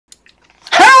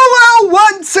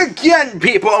once again,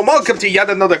 people, and welcome to yet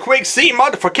another quick scene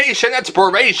modification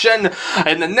exploration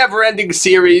in the never-ending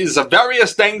series of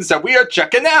various things that we are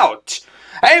checking out.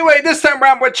 Anyway, this time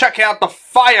around we're checking out the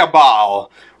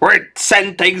fireball, where it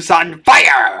sends things on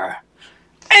fire.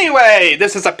 Anyway,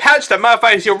 this is a patch that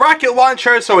modifies your rocket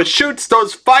launcher so it shoots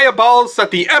those fireballs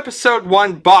that the episode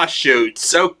 1 boss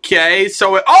shoots. Okay,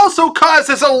 so it also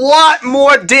causes a lot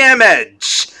more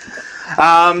damage.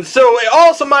 So it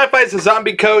also modifies the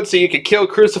zombie code so you can kill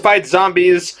crucified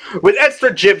zombies with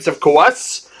extra jibs, of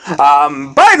course.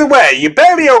 By the way, you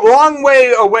better be a long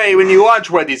way away when you launch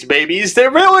one of these babies. They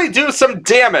really do some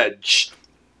damage.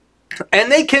 And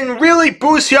they can really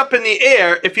boost you up in the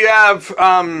air if you have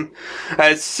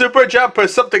a super jump or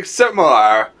something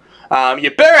similar.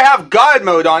 You better have God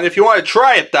mode on if you want to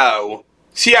try it though.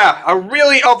 So yeah, a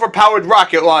really overpowered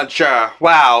rocket launcher.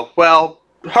 Wow, well,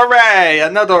 hooray,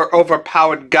 another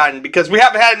overpowered gun, because we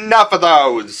haven't had enough of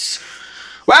those.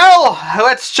 Well,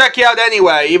 let's check you out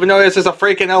anyway, even though this is a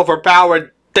freaking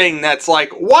overpowered thing that's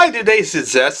like, why do they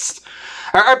exist?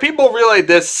 Are people really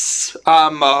this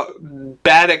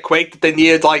bad at Quake that they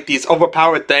needed like these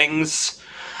overpowered things?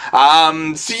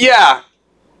 So yeah,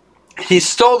 he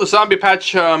stole the zombie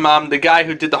patch from the guy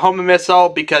who did the homing missile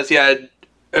because he had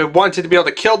wanted to be able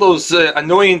to kill those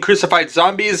annoying crucified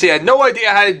zombies. He had no idea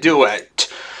how to do it.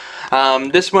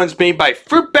 This one's made by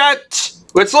Fruit Bat.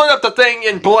 Let's load up the thing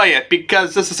and play it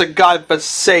because this is a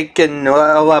godforsaken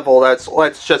level.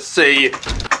 Let's just see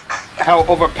how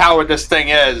overpowered this thing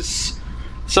is.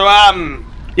 So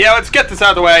yeah, let's get this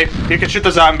out of the way. You can shoot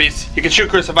the zombies. You can shoot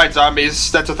crucified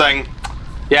zombies. That's a thing.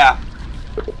 Yeah.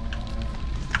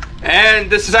 And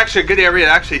this is actually a good area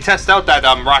to actually test out that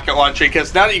rocket launcher,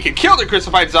 because now that you can kill the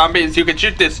crucified zombies, you can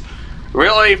shoot this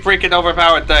really freaking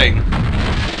overpowered thing.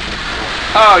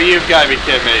 Oh, you've got to be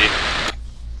kidding me.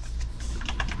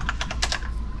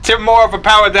 It's even more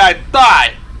overpowered than I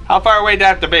thought. How far away do I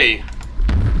have to be?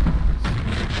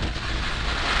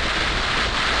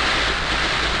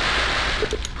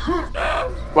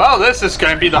 Well, this is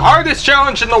going to be the hardest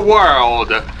challenge in the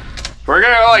world. We're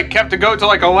gonna like have to go to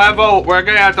like a level. We're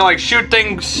gonna have to like shoot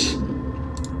things.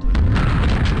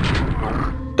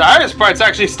 The hardest part's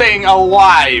actually staying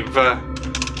alive.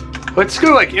 Let's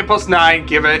go like Impulse 9,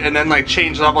 give it, and then like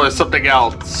change level to something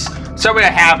else. So we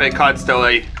have it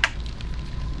constantly.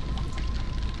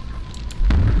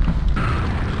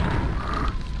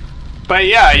 But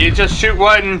yeah, you just shoot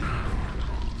one.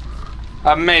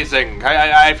 Amazing.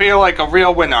 I feel like a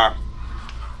real winner.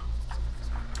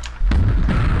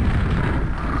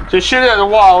 Just shoot it at the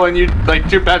wall and you like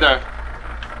do better.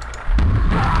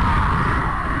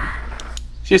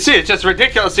 You see, it's just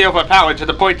ridiculously overpowered to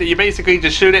the point that you basically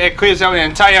just shoot it, it clears out an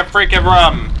entire freaking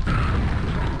room.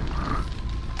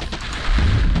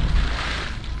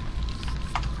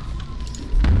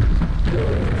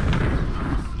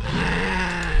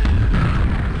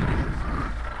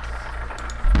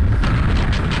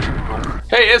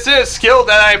 Hey, is it a skill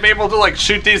that I'm able to like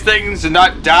shoot these things and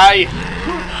not die?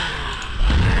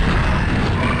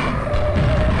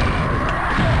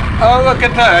 Oh, look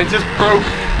at that,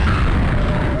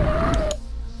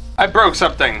 I broke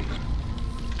something.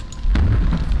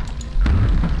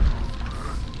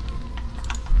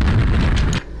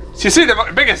 So you see,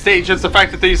 the biggest stage is the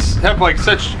fact that these have like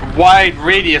such wide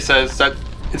radiuses that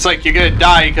it's like you're gonna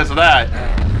die because of that.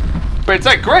 But it's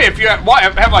like great if you have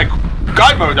like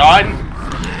God mode on.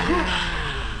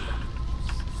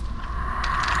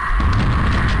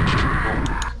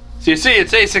 So you see,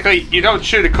 it's basically, you don't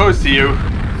shoot it close to you.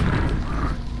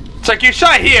 It's like you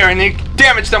shot here and you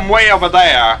damaged them way over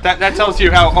there. That tells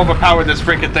you how overpowered this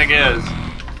freaking thing is.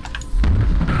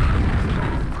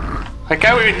 Like,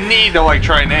 I would need to like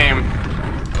try and aim.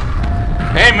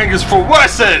 Aiming is for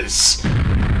wusses!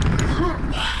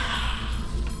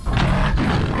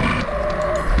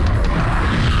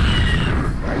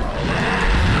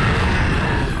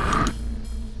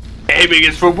 Aiming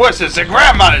is for wusses and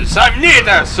grandmothers. I'm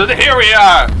neither, so here we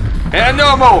are. And a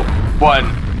normal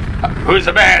one. Who's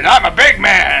a man? I'm a big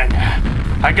man.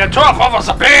 I got 12 levels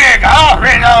of big. I'll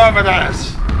read over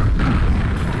this.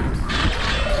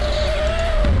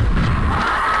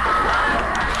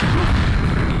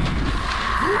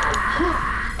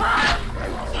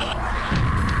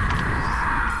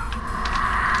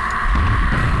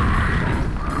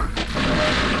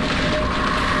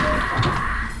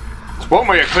 It's one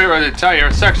way to clear out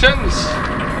entire sections.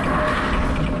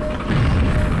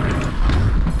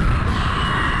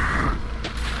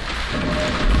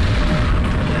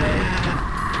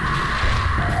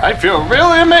 I feel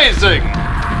really amazing!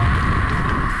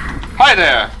 Hi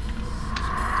there!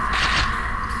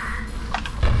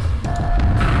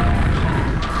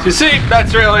 You see,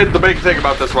 that's really the big thing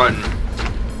about this one.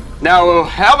 Now,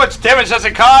 how much damage does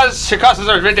it cause? It causes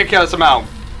a ridiculous amount.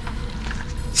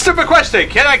 Stupid question,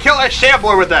 can I kill a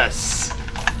Shambler with this?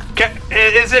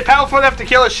 Is it powerful enough to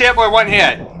kill a Shambler one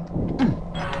hit?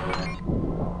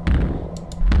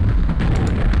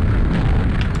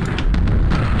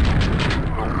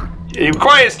 It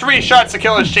requires 3 shots to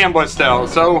kill a Shambler still,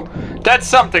 so that's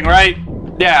something, right?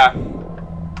 Yeah.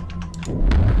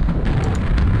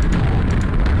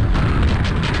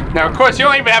 Now, of course, you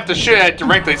don't even have to shoot at it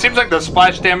directly. It seems like the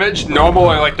splash damage, normal,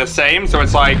 are like the same, so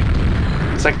it's like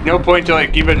no point to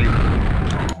like even...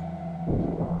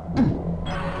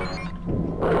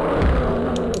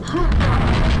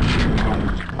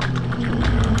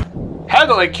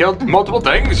 Handily killed multiple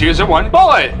things using 1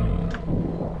 bullet.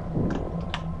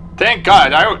 Thank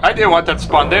God, I didn't want that to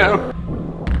spawn there.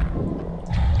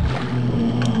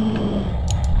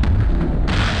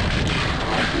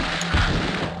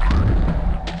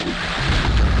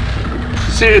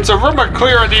 See, it's a rumor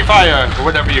clear of the fire, or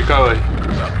whatever you call it.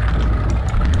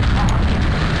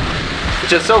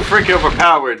 It's just so freaking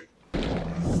overpowered.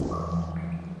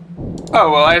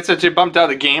 Oh, well, I essentially bumped out of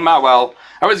the game. Ah, well.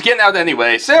 I was getting out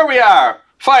anyway. So here we are.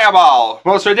 Fireball.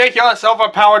 Most ridiculous,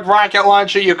 overpowered rocket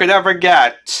launcher you could ever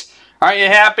get. Are you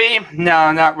happy?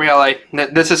 No, not really.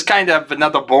 This is kind of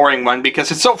another boring one because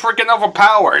it's so freaking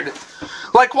overpowered.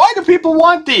 Like, why do people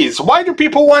want these? Why do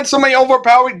people want so many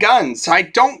overpowered guns? I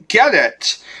don't get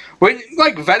it. When,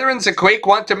 like, veterans of Quake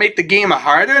want to make the game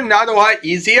harder, not a lot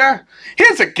easier?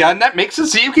 Here's a gun that makes it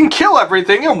so you can kill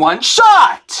everything in 1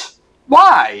 shot!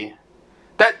 Why?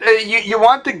 That, you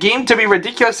want the game to be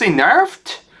ridiculously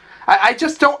nerfed? I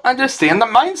just don't understand the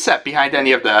mindset behind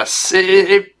any of this.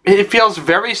 It feels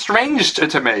very strange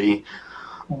to me.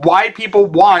 Why people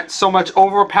want so much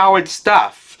overpowered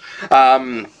stuff.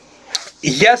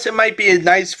 Yes, it might be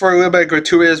nice for a little bit of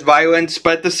gratuitous violence,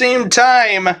 but at the same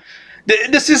time,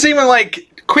 this is even like...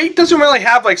 Quake doesn't really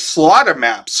have like slaughter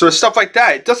maps or stuff like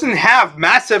that. It doesn't have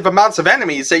massive amounts of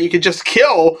enemies that you can just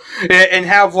kill and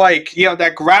have like, you know,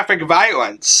 that graphic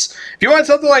violence. If you want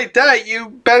something like that, you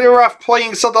better off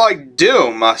playing something like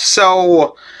Doom.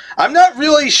 So I'm not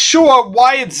really sure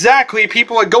why exactly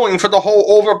people are going for the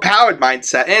whole overpowered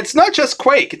mindset. And it's not just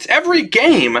Quake, it's every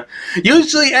game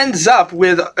usually ends up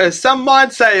with some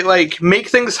mods that like make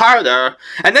things harder,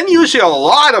 and then usually a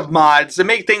lot of mods that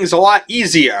make things a lot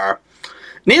easier.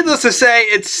 Needless to say,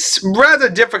 it's rather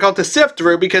difficult to sift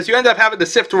through because you end up having to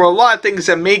sift through a lot of things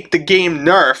that make the game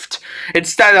nerfed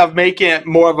instead of making it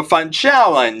more of a fun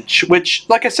challenge, which,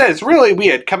 like I said, is really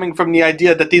weird coming from the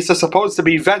idea that these are supposed to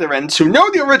be veterans who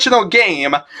know the original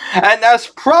game and thus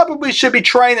probably should be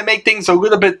trying to make things a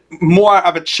little bit more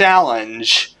of a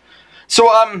challenge. So,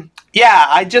 yeah,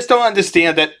 I just don't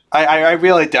understand it. I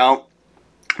really don't.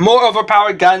 More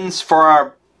overpowered guns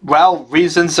for... well,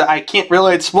 reasons I can't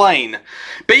really explain.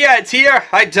 But yeah, it's here.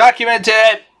 I documented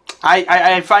it.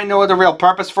 I find no other real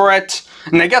purpose for it.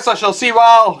 And I guess I shall see you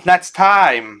all next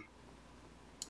time.